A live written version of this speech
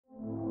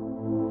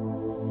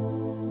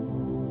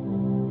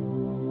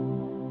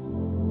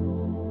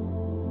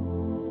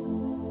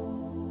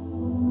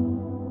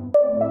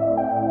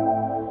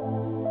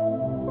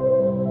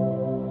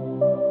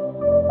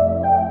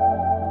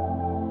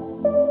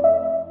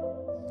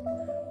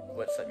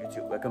What's up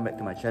YouTube? Welcome back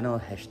to my channel,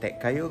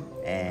 #Kayuh.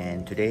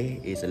 And today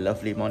is a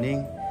lovely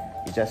morning.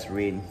 It just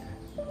rained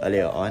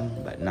earlier on,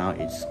 but now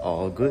it's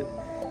all good.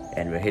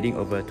 And we're heading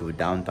over to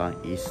downtown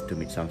East to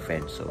meet some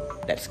friends, so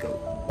let's go.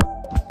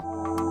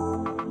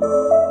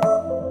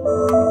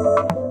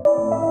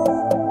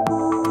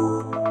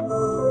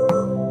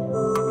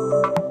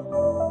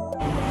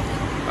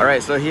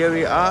 Alright, so here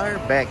we are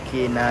back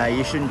in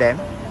Yishun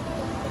Dam.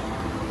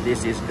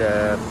 This is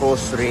the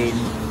post-rain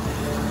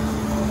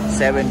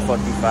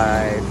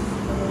 7:45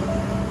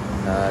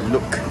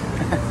 look.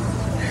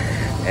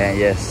 And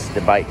yes,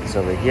 the bike is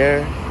over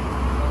here.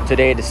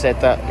 Today the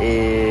setup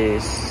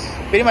is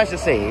pretty much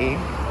the same.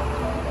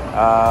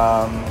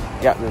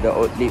 Yeah, with the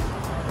old lip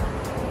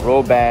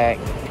roll back,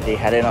 the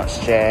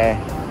Hadenox chair,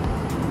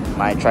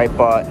 my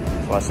tripod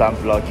for some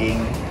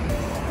vlogging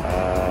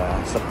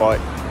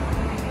support,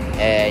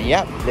 and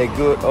yep, the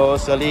good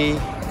old silly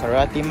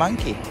karate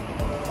monkey.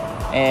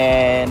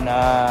 And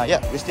yeah,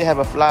 we still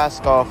have a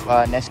flask of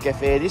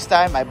Nescafe. This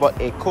time I bought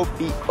a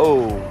Kopi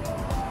O.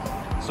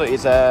 So it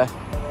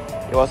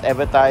was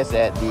advertised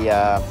at the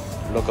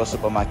local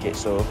supermarket,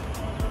 so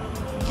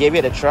gave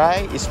it a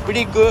try. It's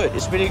pretty good.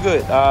 It's pretty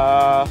good.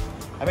 I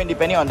mean,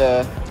 depending on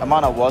the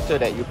amount of water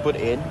that you put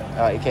in,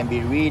 it can be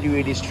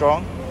really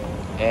strong,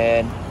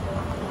 and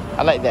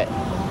I like that.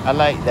 I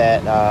like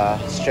that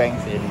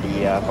strength in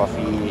the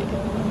coffee.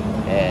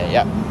 And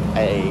yeah,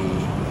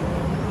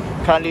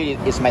 currently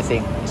it's my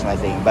thing. It's my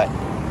thing. But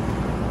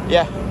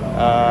yeah,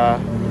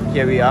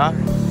 here we are.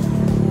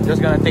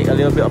 Just gonna take a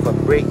little bit of a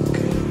break,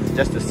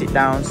 just to sit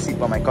down, sip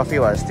on my coffee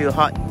while it's still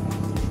hot.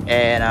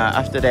 And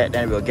after that,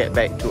 then we'll get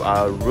back to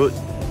our route,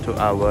 to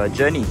our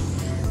journey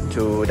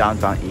to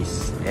downtown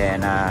East.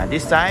 And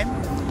this time,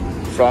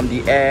 from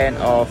the end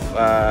of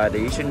the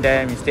Yishun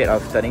Dam, instead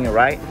of turning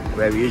right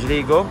where we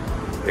usually go,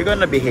 we're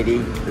gonna be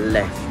heading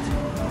left.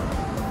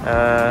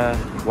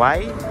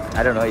 Why?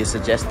 I don't know, it's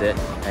suggested,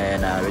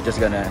 and we're just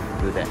gonna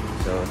do that.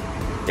 So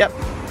yep,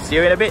 see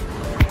you in a bit.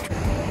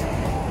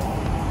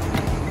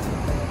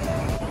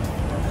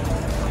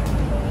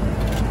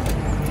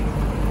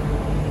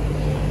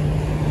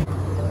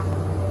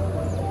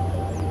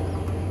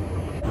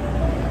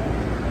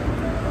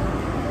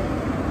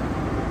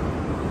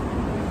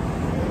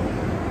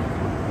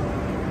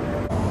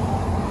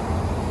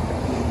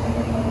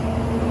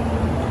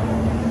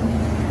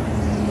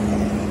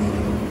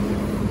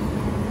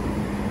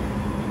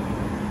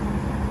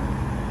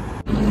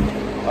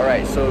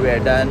 Alright, so we're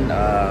done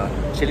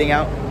chilling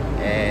out,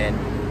 and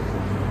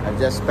I've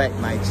just packed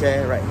my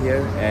chair right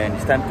here, and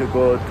it's time to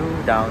go to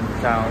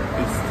downtown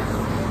East.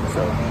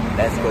 So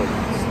let's go.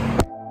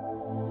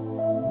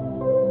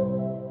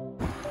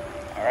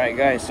 Alright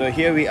guys, so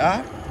here we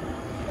are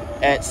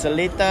at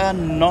Seletar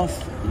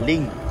North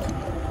Link.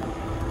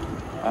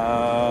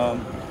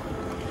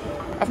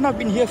 I've not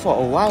been here for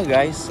a while,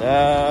 guys.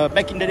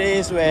 Back in the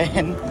days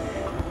when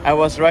I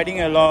was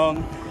riding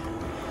along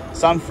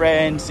some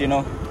friends, you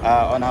know,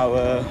 on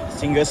our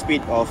single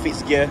speed or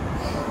fixed gear,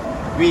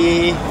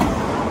 we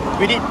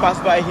did pass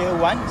by here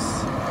once,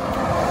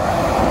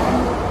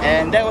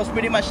 and that was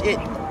pretty much it.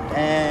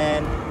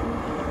 And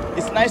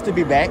it's nice to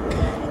be back.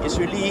 It's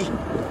really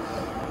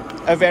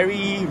a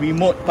very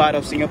remote part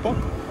of Singapore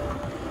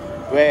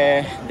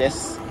where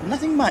there's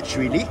nothing much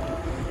really,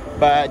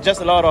 but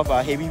just a lot of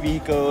heavy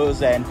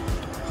vehicles, and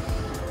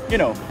you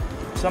know,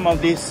 some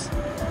of these,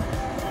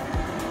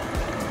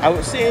 I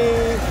would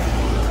say,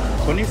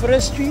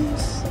 coniferous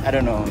trees. I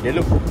don't know, they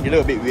look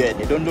a bit weird.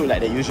 They don't look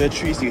like the usual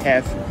trees you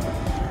have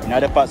in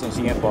other parts of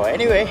Singapore.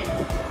 Anyway,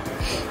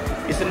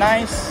 it's a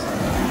nice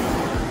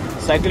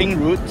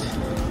cycling route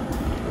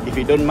if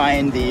you don't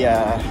mind the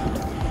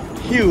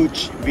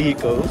huge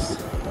vehicles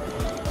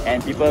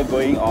and people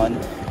going on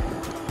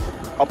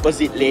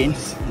opposite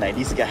lanes like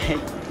this guy.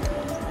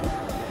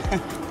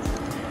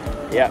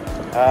 Yeah,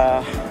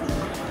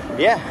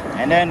 yeah,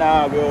 and then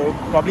we'll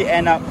probably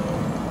end up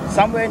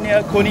somewhere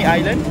near Coney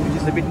Island,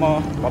 which is a bit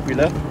more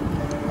popular,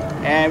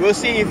 and we'll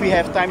see if we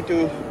have time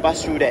to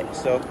pass through that.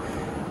 So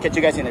catch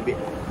you guys in a bit.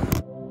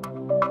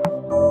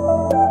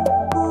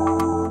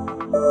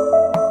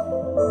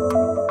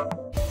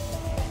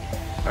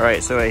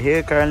 Alright, so we're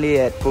here currently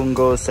at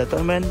Punggol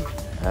Settlement.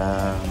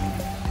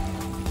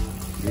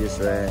 This is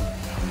where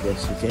I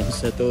guess you can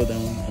settle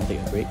down and take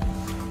a break.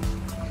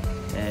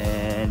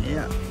 And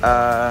yeah,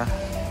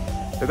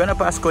 we're gonna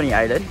pass Coney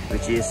Island,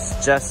 which is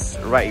just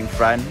right in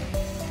front.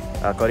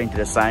 According to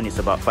the sign, it's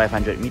about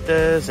 500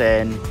 meters,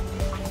 and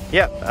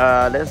yeah,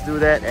 let's do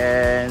that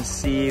and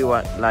see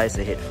what lies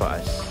ahead for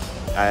us.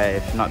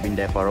 I've not been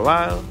there for a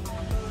while,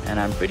 and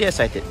I'm pretty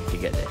excited to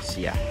get there.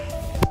 See ya.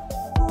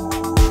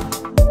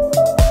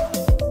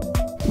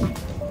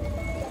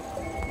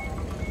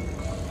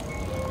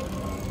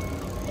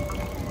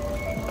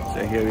 So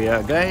here we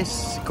are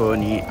guys,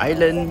 Coney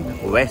Island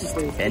West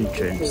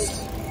entrance.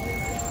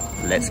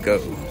 Let's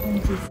go.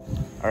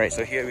 Alright,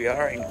 so here we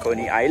are in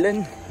Coney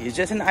Island. It's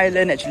just an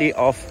island actually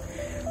off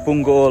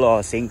Punggol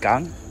or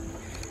Sengkang.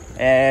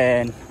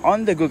 And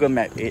on the Google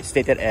map, it's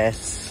stated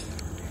as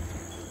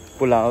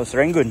Pulau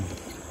Serangoon.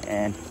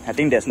 and I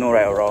think there's no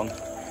right or wrong,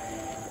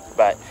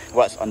 but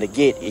what's on the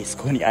gate is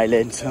Coney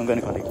Island, so I'm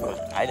gonna call it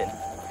Coney Island.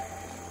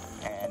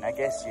 And I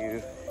guess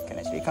you can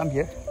actually come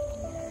here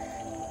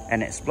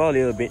and explore a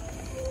little bit.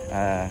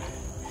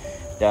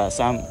 There are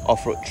some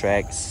off-road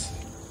tracks.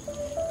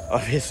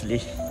 Obviously,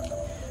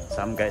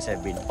 some guys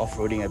have been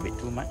off-roading a bit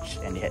too much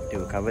and they had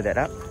to cover that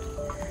up.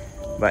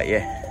 But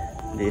yeah,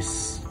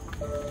 this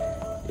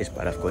is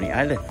part of Coney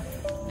Island.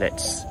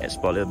 Let's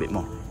explore a little bit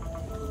more.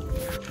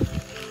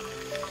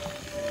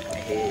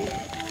 Hey.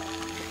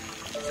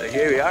 So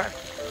here we are.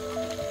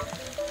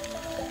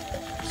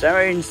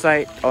 Somewhere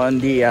inside on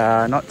the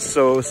not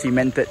so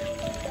cemented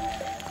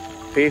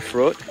paved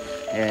road,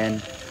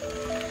 and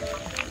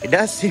it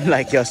does seem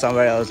like you're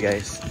somewhere else,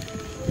 guys.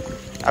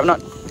 I've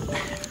not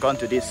gone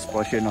to this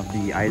portion of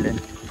the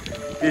island.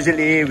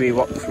 Usually we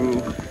walk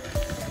through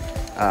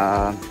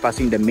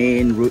passing the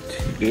main route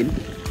in,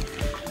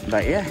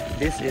 but yeah,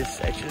 this is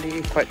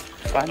actually quite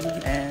fun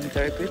and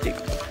therapeutic.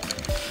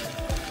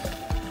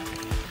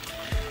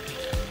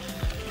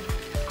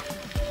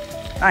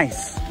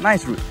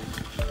 Nice route.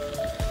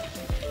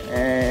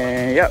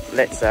 And yep,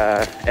 let's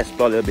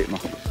explore a little bit more.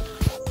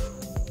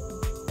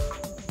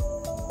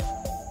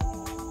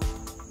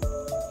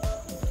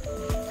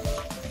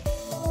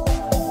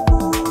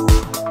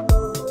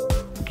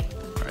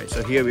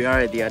 So here we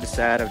are at the other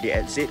side of the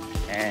exit,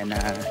 and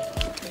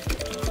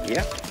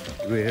yeah,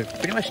 we're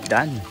pretty much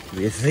done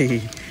with the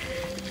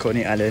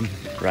Coney Island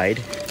ride.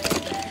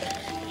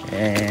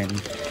 And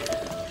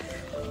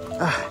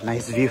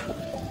nice view.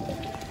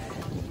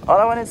 All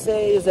I want to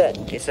say is that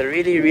it's a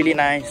really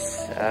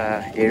nice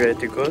area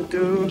to go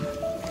to.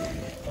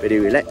 Very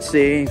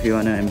relaxing if you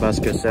want to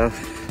embark yourself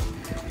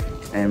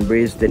and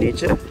embrace the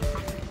nature.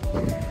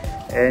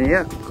 And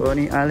yeah,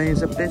 Coney Island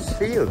is a place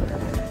for you.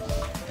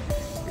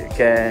 You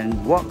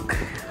can walk,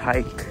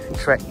 hike,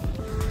 trek,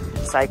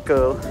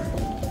 cycle.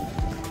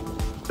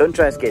 Don't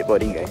try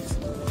skateboarding, guys.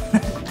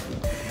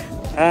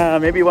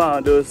 Maybe one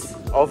of those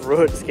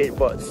off-road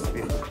skateboards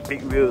with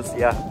big wheels,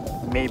 yeah,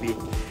 maybe.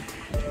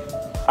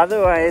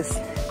 Otherwise,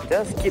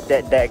 just keep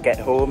that deck at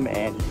home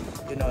and,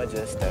 you know,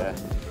 just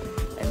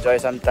enjoy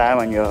some time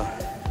on your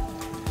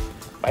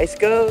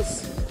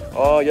bicycles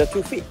or your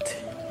 2 feet.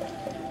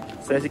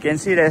 So as you can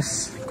see,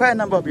 there's quite a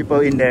number of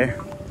people in there.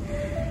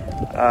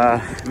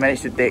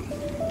 Managed to take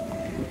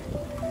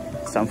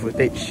some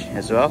footage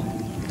as well.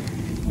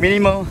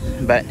 Minimal,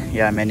 but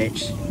yeah,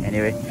 managed.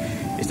 Anyway,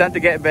 it's time to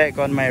get back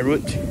on my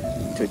route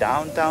to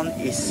downtown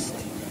East.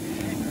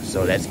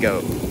 So let's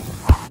go.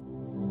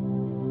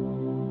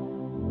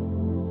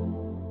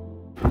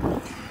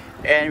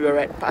 And we're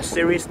at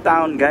Pasir Ris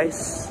town,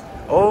 guys.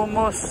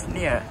 Almost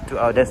near to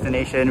our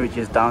destination, which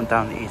is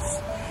downtown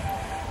East.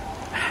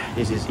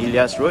 This is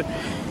Ilyas Road,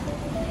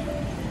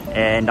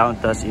 and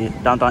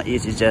downtown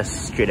East is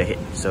just straight ahead.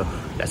 So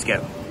let's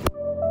go.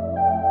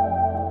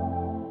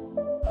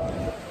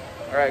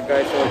 Alright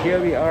guys, so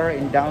here we are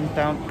in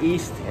downtown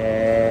East,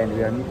 and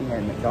we are meeting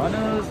at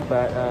McDonald's,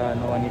 but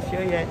no one is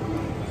here yet.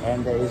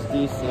 And there is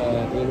this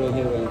area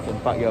here where you can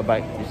park your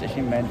bike. It's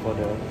actually meant for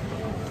the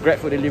Grab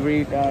food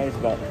delivery guys,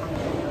 but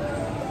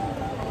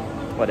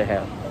what the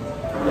hell,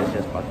 let's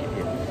just park it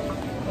here.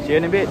 See you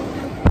in a bit.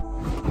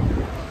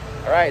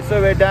 Alright,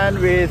 so we're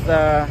done with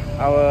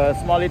our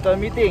small little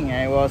meeting,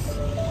 and it was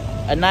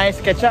a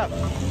nice catch up.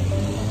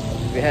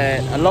 We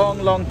had a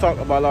long talk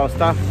about a lot of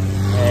stuff,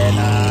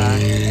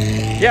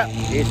 and yeah,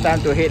 it's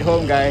time to head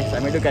home, guys.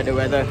 I mean, look at the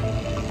weather.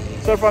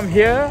 So from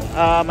here,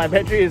 my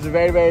battery is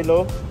very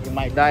low. It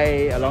might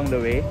die along the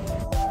way.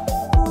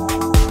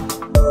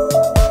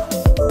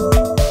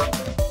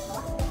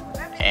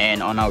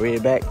 And on our way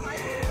back,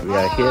 we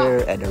are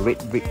here at the Red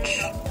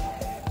Bridge,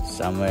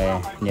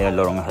 somewhere near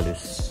Lorong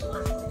Halus.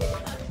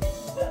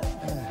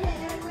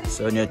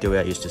 So near to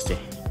where I used to stay.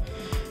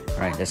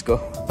 Alright, let's go.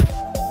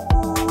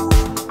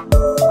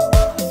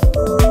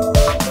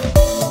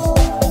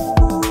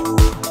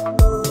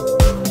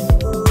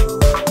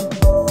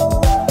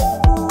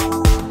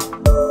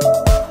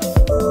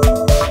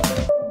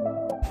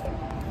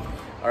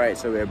 Alright,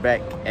 so we're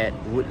back at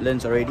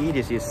Woodlands already.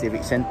 This is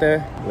Civic Center,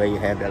 where you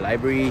have the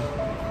library,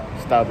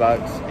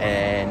 Starbucks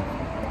and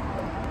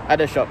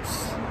other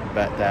shops.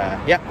 But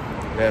yeah,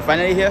 we're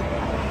finally here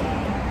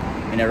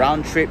in a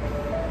round trip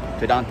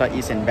to downtown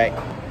East and back.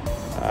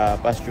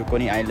 Pass through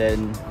Coney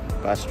Island,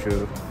 pass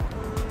through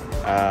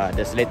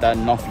the Seletar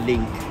North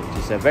Link,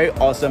 which is a very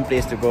awesome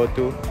place to go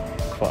to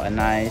for a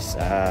nice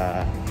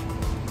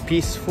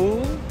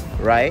peaceful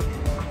ride,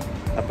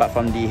 apart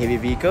from the heavy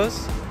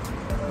vehicles.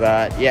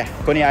 But yeah,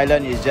 Coney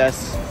Island is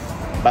just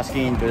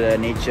basking into the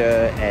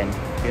nature and,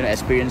 you know,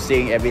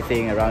 experiencing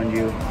everything around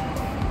you.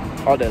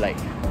 All the like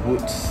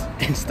woods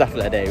and stuff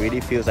like that. It really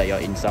feels like you're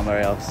in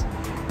somewhere else,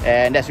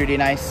 and that's really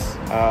nice.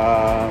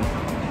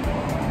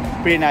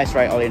 Pretty nice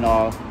ride all in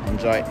all.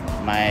 Enjoyed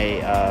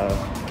my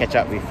catch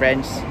up with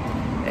friends,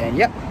 and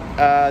yep,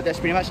 that's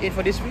pretty much it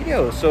for this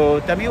video.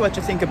 So tell me what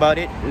you think about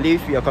it.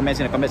 Leave your comments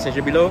in the comment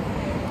section below.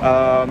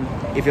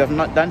 If you have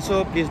not done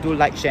so, please do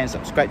like, share and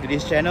subscribe to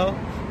this channel.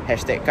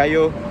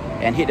 #Kayuh.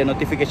 and hit the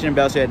notification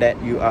bell so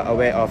that you are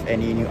aware of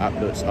any new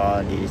uploads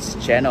on this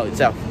channel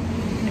itself.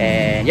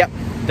 And yep,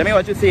 tell me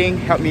what you think,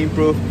 help me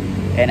improve,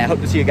 and I hope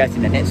to see you guys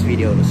in the next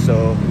video.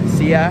 So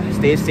see ya,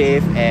 stay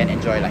safe and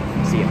enjoy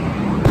life. See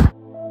ya.